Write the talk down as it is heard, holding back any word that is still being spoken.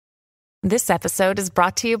This episode is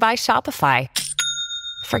brought to you by Shopify.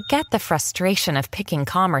 Forget the frustration of picking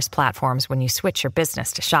commerce platforms when you switch your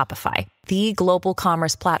business to Shopify, the global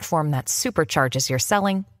commerce platform that supercharges your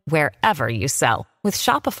selling wherever you sell. With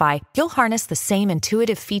Shopify, you'll harness the same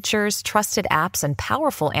intuitive features, trusted apps, and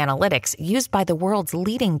powerful analytics used by the world's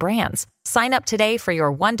leading brands. Sign up today for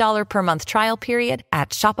your $1 per month trial period at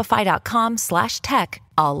shopify.com/tech,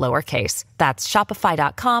 all lowercase. That's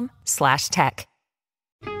shopify.com/tech.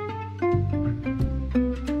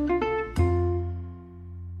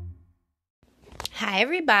 Hi,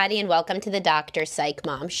 everybody, and welcome to the Dr. Psych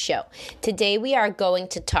Mom Show. Today, we are going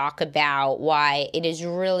to talk about why it is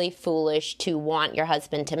really foolish to want your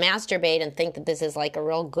husband to masturbate and think that this is like a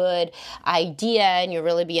real good idea and you're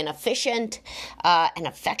really being efficient and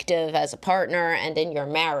effective as a partner and in your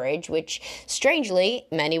marriage, which, strangely,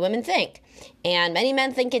 many women think. And many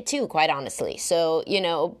men think it too, quite honestly. So,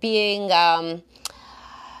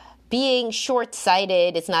 being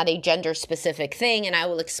short-sighted is not a gender-specific thing, and I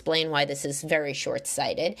will explain why this is very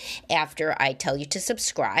short-sighted after I tell you to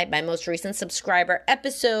subscribe. My most recent subscriber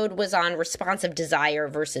episode was on responsive desire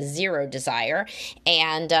versus zero desire,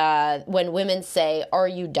 and when women say, "Are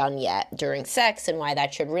you done yet?" during sex, and why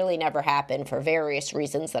that should really never happen for various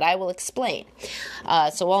reasons that I will explain.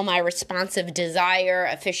 So all my responsive desire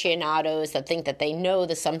aficionados that think that they know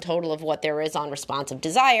the sum total of what there is on responsive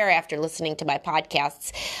desire after listening to my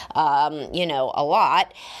podcasts, a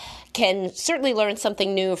lot, can certainly learn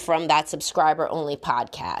something new from that subscriber-only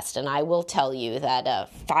podcast. And I will tell you that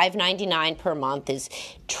 $5.99 per month is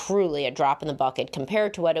truly a drop in the bucket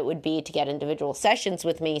compared to what it would be to get individual sessions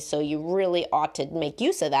with me. So you really ought to make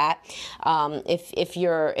use of that if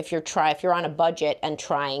you're on a budget and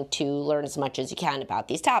trying to learn as much as you can about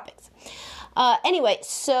these topics. Anyway,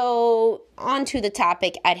 so on to the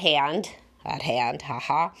topic at hand.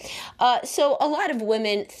 So a lot of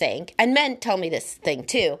women think, and men tell me this thing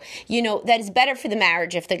too, that it's better for the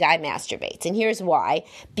marriage if the guy masturbates. And here's why.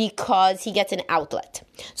 Because he gets an outlet.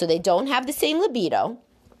 So they don't have the same libido.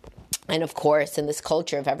 And of course, in this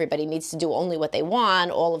culture, if everybody needs to do only what they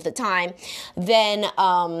want all of the time, then,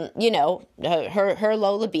 her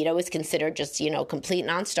low libido is considered just, complete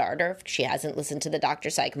non-starter. If she hasn't listened to the Dr.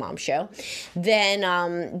 Psych Mom Show.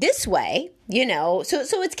 Then this way, so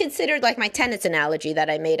it's considered like my tennis analogy that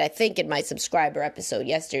I made, I think, in my subscriber episode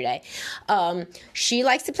yesterday. She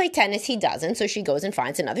likes to play tennis. He doesn't. So she goes and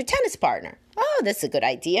finds another tennis partner. Oh, that's a good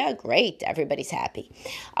idea. Great. Everybody's happy.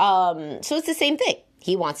 So it's the same thing.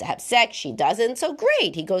 He wants to have sex. She doesn't. So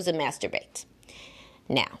great. He goes and masturbates.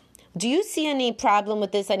 Now, do you see any problem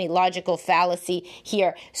with this? Any logical fallacy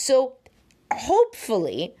here? So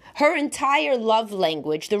hopefully, her entire love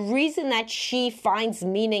language, the reason that she finds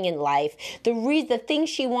meaning in life, the thing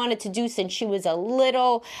she wanted to do since she was a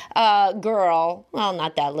little girl, well,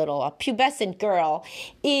 not that little, a pubescent girl,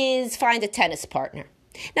 is find a tennis partner.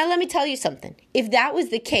 Now, let me tell you something. If that was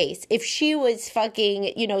the case, if she was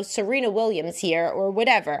fucking, Serena Williams here or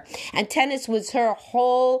whatever, and tennis was her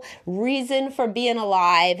whole reason for being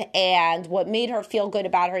alive and what made her feel good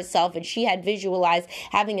about herself, and she had visualized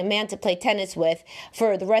having a man to play tennis with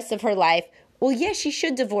for the rest of her life, well, yes, she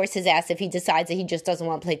should divorce his ass if he decides that he just doesn't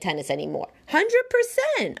want to play tennis anymore.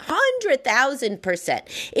 100%, 100,000%.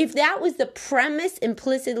 If that was the premise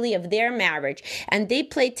implicitly of their marriage and they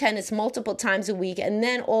played tennis multiple times a week and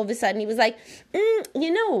then all of a sudden he was like,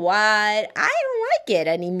 you know what, I don't like it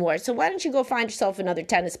anymore. So why don't you go find yourself another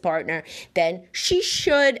tennis partner? Then she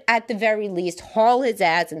should, at the very least, haul his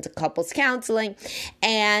ass into couples counseling,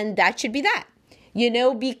 and that should be that.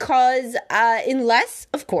 Because unless,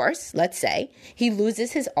 of course, let's say he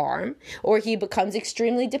loses his arm or he becomes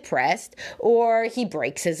extremely depressed or he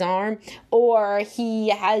breaks his arm or he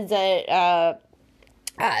has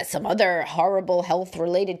some other horrible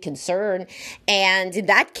health-related concern. And in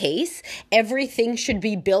that case, everything should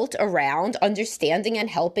be built around understanding and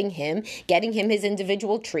helping him, getting him his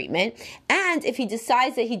individual treatment. And if he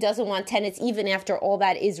decides that he doesn't want tennis even after all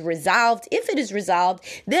that is resolved, if it is resolved,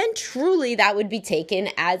 then truly that would be taken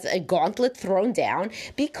as a gauntlet thrown down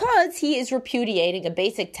because he is repudiating a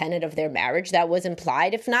basic tenet of their marriage that was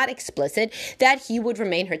implied, if not explicit, that he would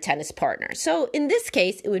remain her tennis partner. So in this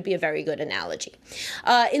case, it would be a very good analogy.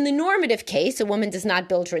 In the normative case, a woman does not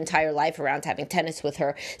build her entire life around having tennis with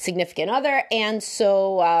her significant other, and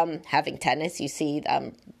so having tennis, you see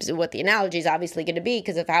what the analogy is obviously going to be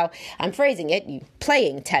because of how I'm phrasing it, you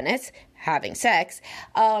playing tennis, having sex.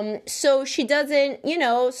 So she doesn't,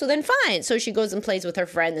 so then fine. So she goes and plays with her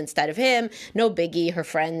friend instead of him. No biggie. Her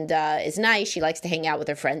friend is nice. She likes to hang out with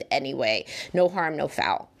her friend anyway. No harm, no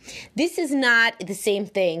foul. This is not the same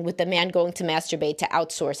thing with the man going to masturbate to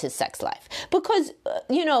outsource his sex life. Because,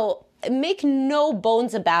 make no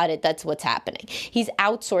bones about it, that's what's happening. He's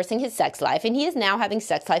outsourcing his sex life, and he is now having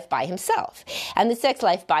sex life by himself. And the sex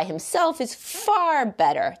life by himself is far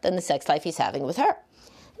better than the sex life he's having with her.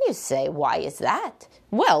 You say, why is that?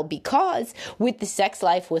 Well, because with the sex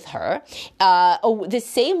life with her, the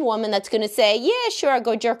same woman that's going to say, yeah, sure, I'll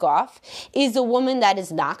go jerk off, is a woman that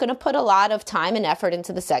is not going to put a lot of time and effort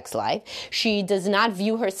into the sex life. She does not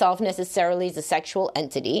view herself necessarily as a sexual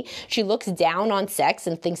entity. She looks down on sex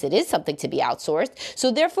and thinks it is something to be outsourced.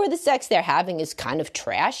 So therefore, the sex they're having is kind of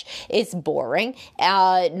trash. It's boring.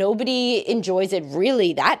 Nobody enjoys it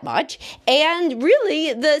really that much. And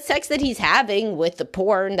really, the sex that he's having with the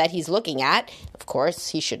porn that he's looking at, of course,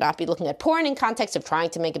 he should not be looking at porn in context of trying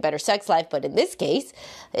to make a better sex life. But in this case,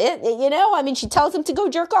 she tells him to go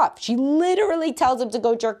jerk off. She literally tells him to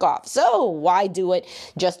go jerk off. So why do it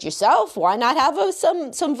just yourself? Why not have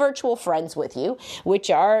some virtual friends with you, which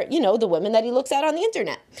are, the women that he looks at on the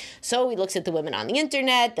internet? So he looks at the women on the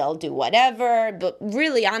internet. They'll do whatever. But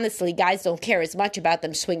really, honestly, guys don't care as much about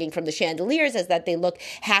them swinging from the chandeliers as that they look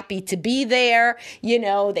happy to be there.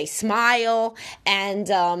 They smile, and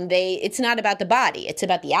it's not about the body. It's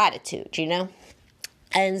about the attitude,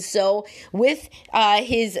 And so with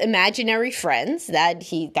his imaginary friends that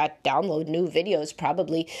download new videos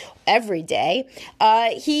probably every day,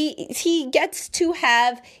 he gets to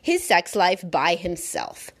have his sex life by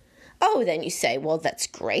himself. Oh, then you say, well, that's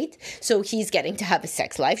great. So he's getting to have a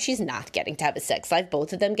sex life. She's not getting to have a sex life.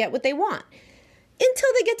 Both of them get what they want. Until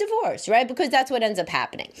they get divorced, right? Because that's what ends up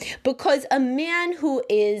happening. Because a man who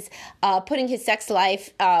is putting his sex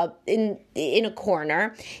life in a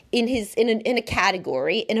corner, in a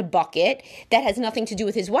category, in a bucket that has nothing to do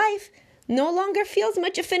with his wife, no longer feels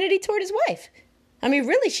much affinity toward his wife. I mean,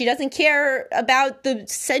 really, she doesn't care about the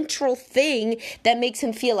central thing that makes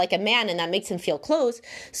him feel like a man and that makes him feel close.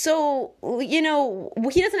 So, he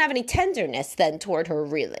doesn't have any tenderness then toward her,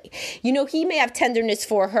 really. He may have tenderness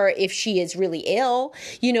for her if she is really ill.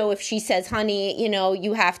 If she says, honey,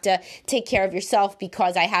 you have to take care of yourself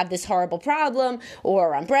because I have this horrible problem,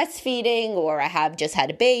 or I'm breastfeeding, or I have just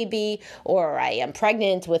had a baby, or I am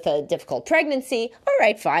pregnant with a difficult pregnancy. All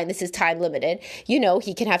right, fine, this is time limited.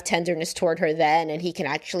 He can have tenderness toward her then, and he can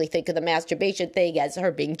actually think of the masturbation thing as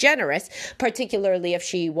her being generous, particularly if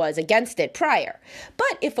she was against it prior.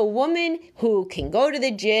 But if a woman who can go to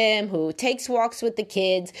the gym, who takes walks with the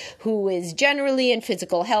kids, who is generally in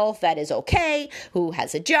physical health that is okay, who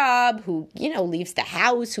has a job, who, leaves the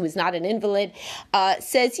house, who is not an invalid,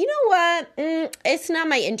 says, it's not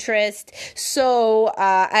my interest, so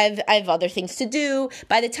I have other things to do.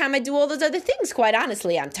 By the time I do all those other things, quite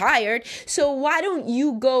honestly, I'm tired, so why don't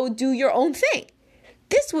you go do your own thing?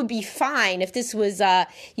 This would be fine if this was,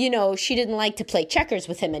 she didn't like to play checkers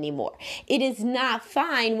with him anymore. It is not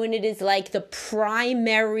fine when it is like the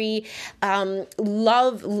primary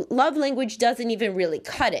love language doesn't even really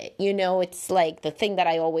cut it. It's like the thing that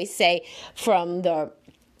I always say from the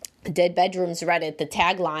Dead Bedrooms Reddit, the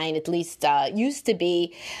tagline at least used to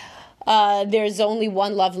be, there's only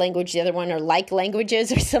one love language, the other one are like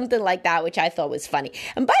languages or something like that, which I thought was funny.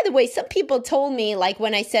 And by the way, some people told me, like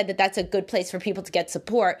when I said that that's a good place for people to get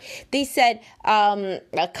support, they said,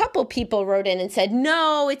 a couple people wrote in and said,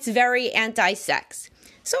 no, it's very anti-sex.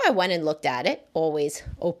 So I went and looked at it, always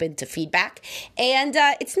open to feedback, and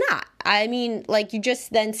it's not. I mean, like, you're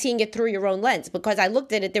just then seeing it through your own lens, because I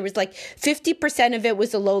looked at it, there was like 50% of it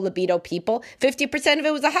was the low libido people, 50% of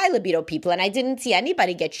it was the high libido people, and I didn't see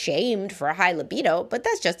anybody get shamed for a high libido, but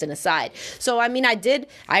that's just an aside. So, I mean, I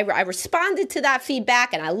responded to that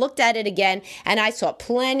feedback, and I looked at it again, and I saw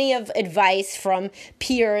plenty of advice from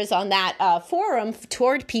peers on that forum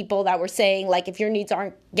toward people that were saying, like, if your needs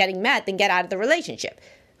aren't getting met, then get out of the relationship,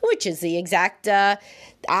 which is the exact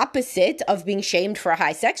opposite of being shamed for a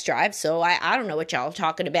high sex drive. So I don't know what y'all are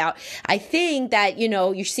talking about. I think that,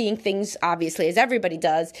 you're seeing things, obviously, as everybody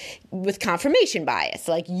does, with confirmation bias.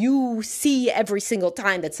 Like, you see every single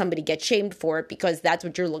time that somebody gets shamed for it because that's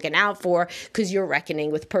what you're looking out for, because you're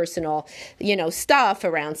reckoning with personal, stuff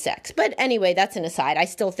around sex. But anyway, that's an aside. I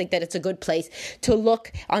still think that it's a good place to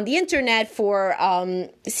look on the internet for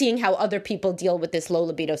seeing how other people deal with this low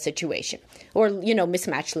libido situation, or,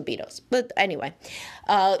 mismatched libidos. But anyway,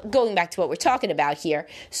 going back to what we're talking about here.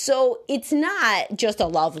 So it's not just a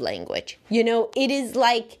love language. It is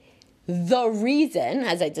like the reason,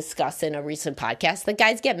 as I discussed in a recent podcast, that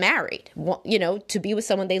guys get married, to be with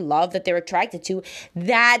someone they love, that they're attracted to,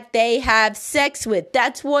 that they have sex with.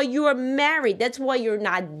 That's why you are married. That's why you're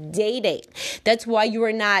not dating. That's why you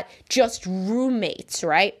are not just roommates,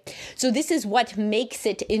 right? So this is what makes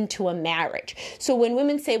it into a marriage. So when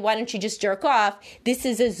women say, why don't you just jerk off? This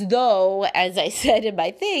is as though, as I said in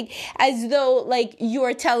my thing, as though like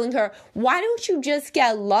you're telling her, why don't you just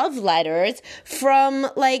get love letters from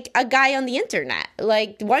like a guy on the internet?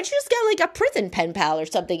 Like, why don't you just get like a prison pen pal or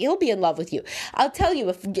something? He'll be in love with you. I'll tell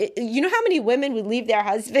you, you know how many women would leave their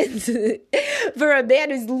husbands for a man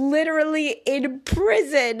who's literally in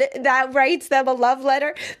prison that writes them a love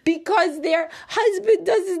letter because their husband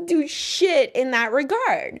doesn't do shit in that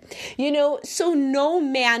regard. So no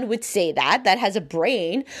man would say that has a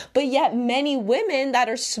brain, but yet many women that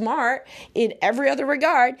are smart in every other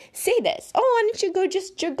regard say this. Oh, why don't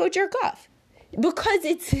you go jerk off? Because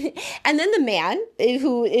and then the man,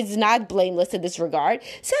 who is not blameless in this regard,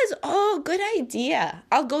 says, oh, good idea.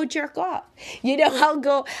 I'll go jerk off.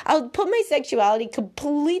 I'll put my sexuality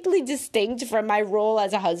completely distinct from my role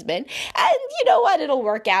as a husband. And you know what? It'll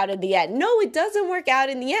work out in the end. No, it doesn't work out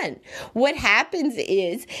in the end. What happens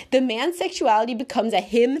is the man's sexuality becomes a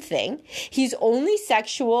him thing. He's only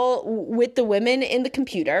sexual with the women in the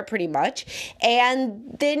computer, pretty much.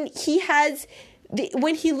 And then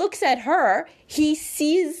when he looks at her, he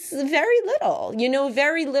sees very little,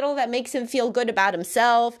 very little that makes him feel good about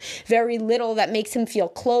himself, very little that makes him feel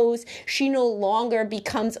close. She no longer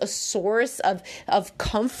becomes a source of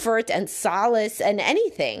comfort and solace and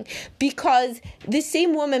anything, because the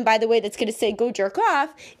same woman, by the way, that's going to say, go jerk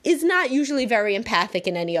off, is not usually very empathic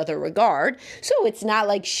in any other regard. So it's not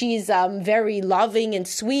like she's very loving and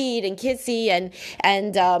sweet and kissy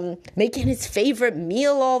and making his favorite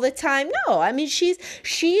meal all the time. No, I mean,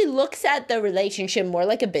 she looks at the relationship more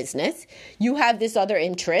like a business. You have this other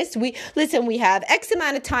interest. We have X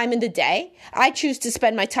amount of time in the day. I choose to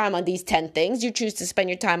spend my time on these 10 things. You choose to spend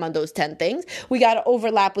your time on those 10 things. We got to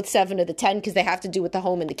overlap with 7 of the 10 because they have to do with the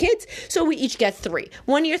home and the kids. So we each get 3.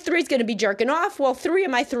 One of your 3 is going to be jerking off. Well, 3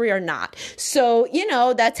 of my 3 are not. So,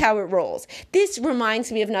 that's how it rolls. This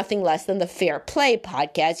reminds me of nothing less than the Fair Play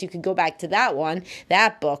podcast. You could go back to that one.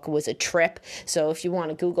 That book was a trip. So if you want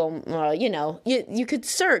to Google, you could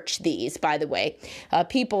search these, by the way.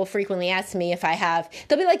 People frequently ask me if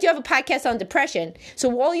they'll be like, you have a podcast on depression.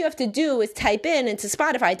 So all you have to do is type into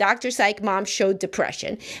Spotify, Dr. Psych Mom Show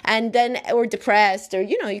Depression, and then, or depressed, or,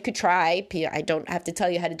 you could try. I don't have to tell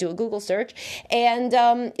you how to do a Google search. And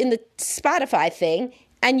in the Spotify thing,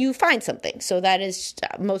 and you find something. So that is,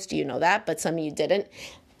 most of you know that, but some of you didn't.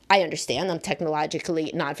 I understand. I'm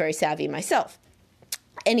technologically not very savvy myself.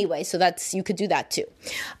 Anyway, so you could do that too.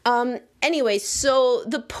 Anyway, so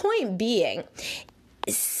the point being,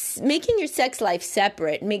 making your sex life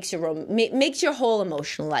separate makes your whole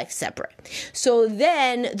emotional life separate. So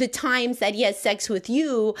then the times that he has sex with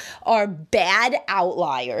you are bad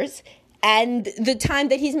outliers, and the time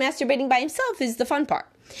that he's masturbating by himself is the fun part.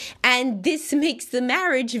 And this makes the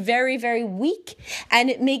marriage very, very weak, and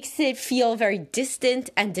it makes it feel very distant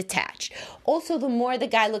and detached. Also, the more the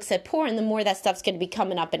guy looks at porn, the more that stuff's going to be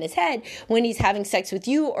coming up in his head when he's having sex with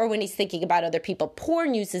you or when he's thinking about other people.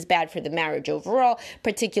 Porn use is bad for the marriage overall,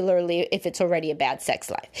 particularly if it's already a bad sex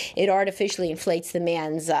life. It artificially inflates the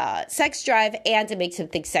man's sex drive, and it makes him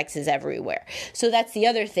think sex is everywhere. So that's the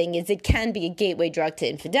other thing, is it can be a gateway drug to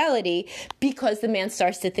infidelity, because the man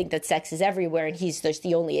starts to think that sex is everywhere and he's just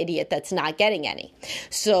the only idiot that's not getting any.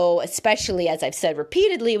 So especially, as I've said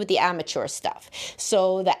repeatedly, with the amateur stuff.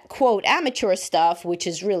 So that, quote, amateur stuff, which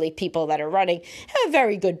is really people that are running a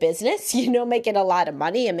very good business, making a lot of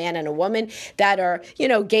money, a man and a woman that are,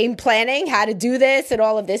 game planning how to do this and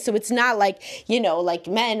all of this. So it's not like, like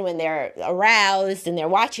men, when they're aroused and they're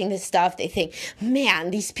watching this stuff, they think,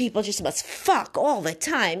 man, these people just must fuck all the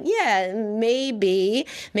time. Yeah, maybe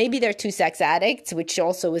they're 2 sex addicts, which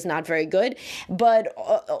also is not very good, but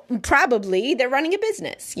probably they're running a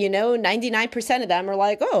business. 99% of them are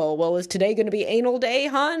like, oh, well, is today going to be anal day,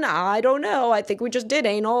 hun? I don't know. I think we just did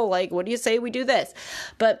anal. Like, what do you say we do this?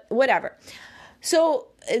 But whatever. So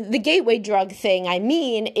the gateway drug thing,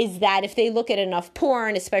 is that if they look at enough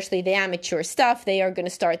porn, especially the amateur stuff, they are going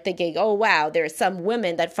to start thinking, oh, wow, there are some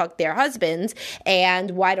women that fuck their husbands,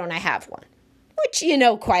 and why don't I have one? which,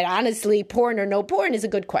 quite honestly, porn or no porn is a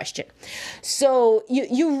good question. So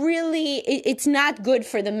you really, it's not good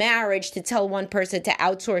for the marriage to tell one person to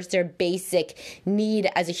outsource their basic need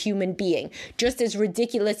as a human being. Just as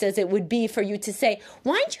ridiculous as it would be for you to say,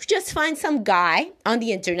 why don't you just find some guy on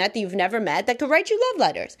the internet that you've never met that could write you love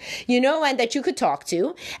letters, and that you could talk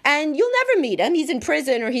to, and you'll never meet him. He's in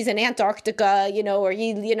prison, or he's in Antarctica, or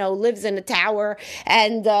he, lives in a tower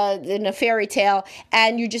and in a fairy tale,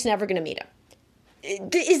 and you're just never going to meet him.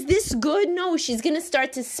 Is this good? No, she's going to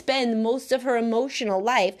start to spend most of her emotional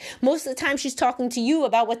life. Most of the time she's talking to you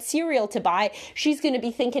about what cereal to buy. She's going to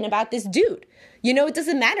be thinking about this dude. It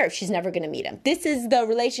doesn't matter if she's never going to meet him. This is the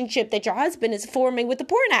relationship that your husband is forming with the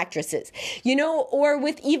porn actresses, or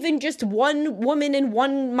with even just one woman in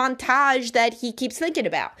one montage that he keeps thinking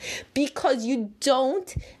about. Because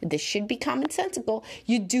this should be commonsensical,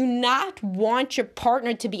 you do not want your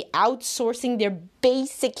partner to be outsourcing their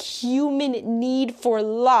basic human need for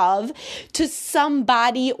love to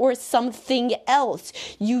somebody or something else.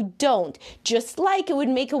 You don't. Just like it would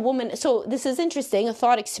make a woman, so this is interesting, a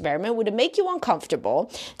thought experiment, would it make you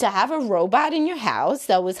uncomfortable to have a robot in your house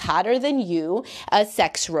that was hotter than you, a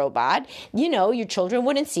sex robot? Your children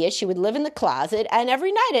wouldn't see it. She would live in the closet, and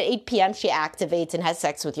every night at 8 p.m. she activates and has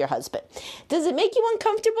sex with your husband. Does it make you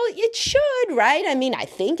uncomfortable? It should, right? I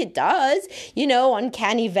think it does.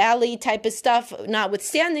 Uncanny valley type of stuff,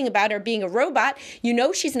 notwithstanding about her being a robot.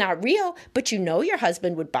 She's not real, but your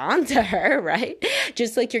husband would bond to her, right?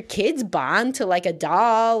 Just like your kids bond to like a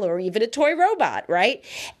doll or even a toy robot, right?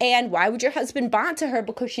 And why would your husband bond to her?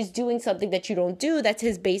 Because she's doing something that you don't do. That's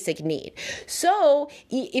his basic need. So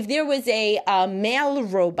if there was a male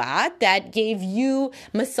robot that gave you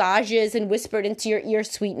massages and whispered into your ear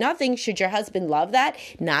sweet nothing, should your husband love that?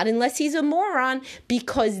 Not unless he's a moron,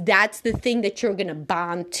 because that's the thing that you're going to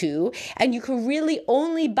bond to. And you can really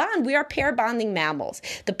only bond. We are pair bonding mammals.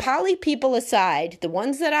 The poly people aside, the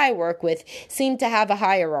ones that I work with seem to have a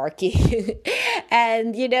hierarchy.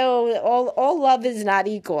 And, all love is not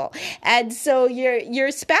equal. And so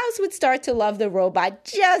your spouse would start to love the robot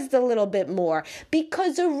just a little bit more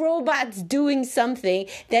because the robot's doing something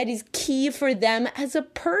that is key for them as a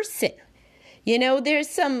person. There's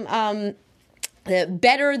some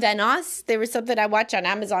Better Than Us. There was something I watched on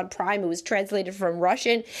Amazon Prime. It was translated from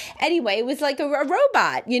Russian. Anyway, it was like a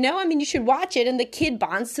robot, you should watch it. And the kid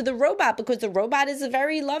bonds to the robot because the robot is a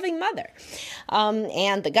very loving mother.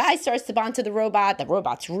 And the guy starts to bond to the robot. The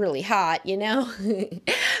robot's really hot,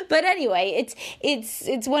 But anyway,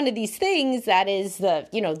 it's one of these things that is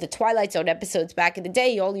the Twilight Zone episodes back in the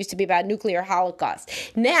day. You all used to be about nuclear holocaust.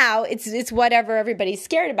 Now it's whatever everybody's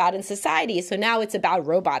scared about in society. So now it's about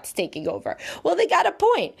robots taking over. Well, they got a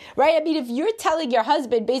point, right? If you're telling your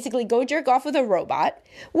husband basically go jerk off with a robot,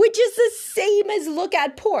 which is the same as look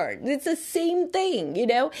at porn, it's the same thing,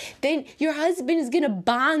 then your husband is going to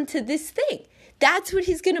bond to this thing. That's what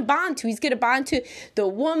he's going to bond to. He's going to bond to the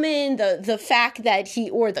woman, the fact that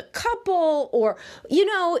or the couple, or,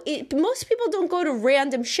 most people don't go to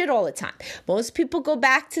random shit all the time. Most people go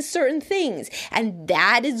back to certain things. And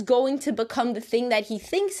that is going to become the thing that he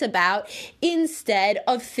thinks about instead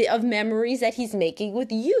of memories that he's making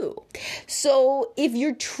with you. So if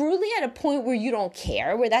you're truly at a point where you don't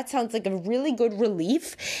care, where that sounds like a really good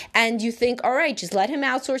relief, and you think, all right, just let him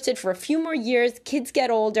outsource it for a few more years, kids get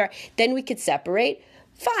older, then we could separate.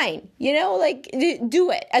 Fine,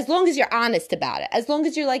 do it. As long as you're honest about it. As long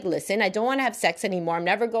as you're like, listen, I don't want to have sex anymore. I'm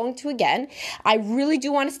never going to again. I really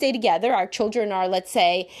do want to stay together. Our children are, let's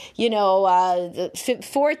say,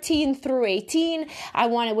 14 through 18. I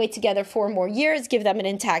want to wait together 4 more years, give them an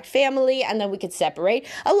intact family, and then we could separate.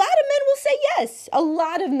 A lot of men will say yes. A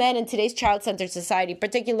lot of men in today's child-centered society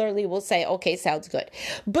particularly will say, okay, sounds good.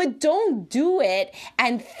 But don't do it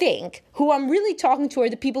and think, who I'm really talking to are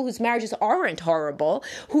the people whose marriages aren't horrible,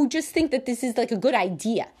 who just think that this is like a good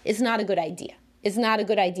idea. It's not a good idea. It's not a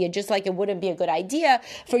good idea, just like it wouldn't be a good idea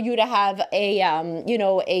for you to have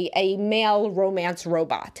a male romance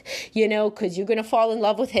robot, because you're going to fall in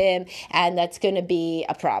love with him and that's going to be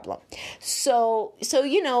a problem. So,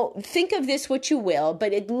 think of this what you will,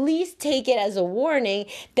 but at least take it as a warning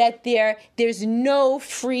that there's no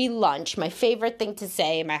free lunch. My favorite thing to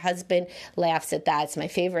say, my husband laughs at that. It's my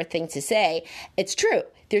favorite thing to say. It's true.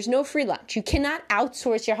 There's no free lunch. You cannot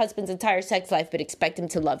outsource your husband's entire sex life but expect him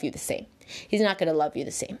to love you the same. He's not going to love you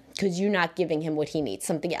the same because you're not giving him what he needs.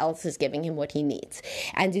 Something else is giving him what he needs.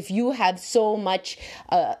 And if you have so much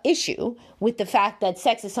issue with the fact that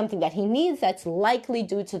sex is something that he needs, that's likely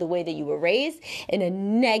due to the way that you were raised in a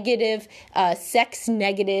negative, sex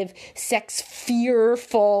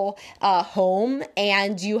fearful home,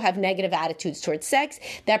 and you have negative attitudes towards sex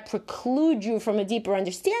that preclude you from a deeper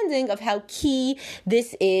understanding of how key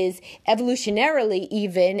this is evolutionarily,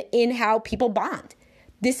 even in how people bond.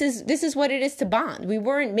 This is what it is to bond. We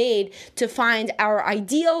weren't made to find our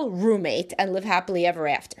ideal roommate and live happily ever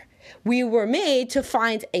after. We were made to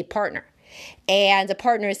find a partner. And a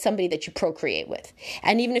partner is somebody that you procreate with.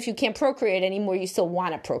 And even if you can't procreate anymore, you still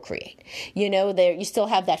want to procreate. You still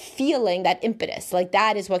have that feeling, that impetus. Like,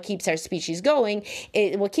 that is what keeps our species going.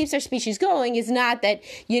 What keeps our species going is not that,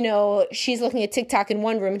 she's looking at TikTok in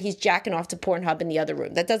one room and he's jacking off to Pornhub in the other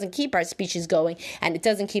room. That doesn't keep our species going, and it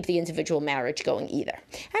doesn't keep the individual marriage going either.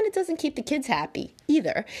 And it doesn't keep the kids happy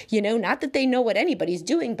either. Not that they know what anybody's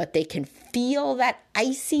doing, but they can feel that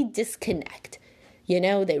icy disconnect.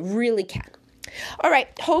 They really can. All right.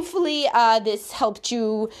 Hopefully this helped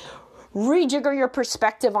you rejigger your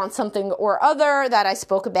perspective on something or other that I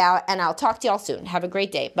spoke about, and I'll talk to y'all soon. Have a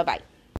great day. Bye-bye.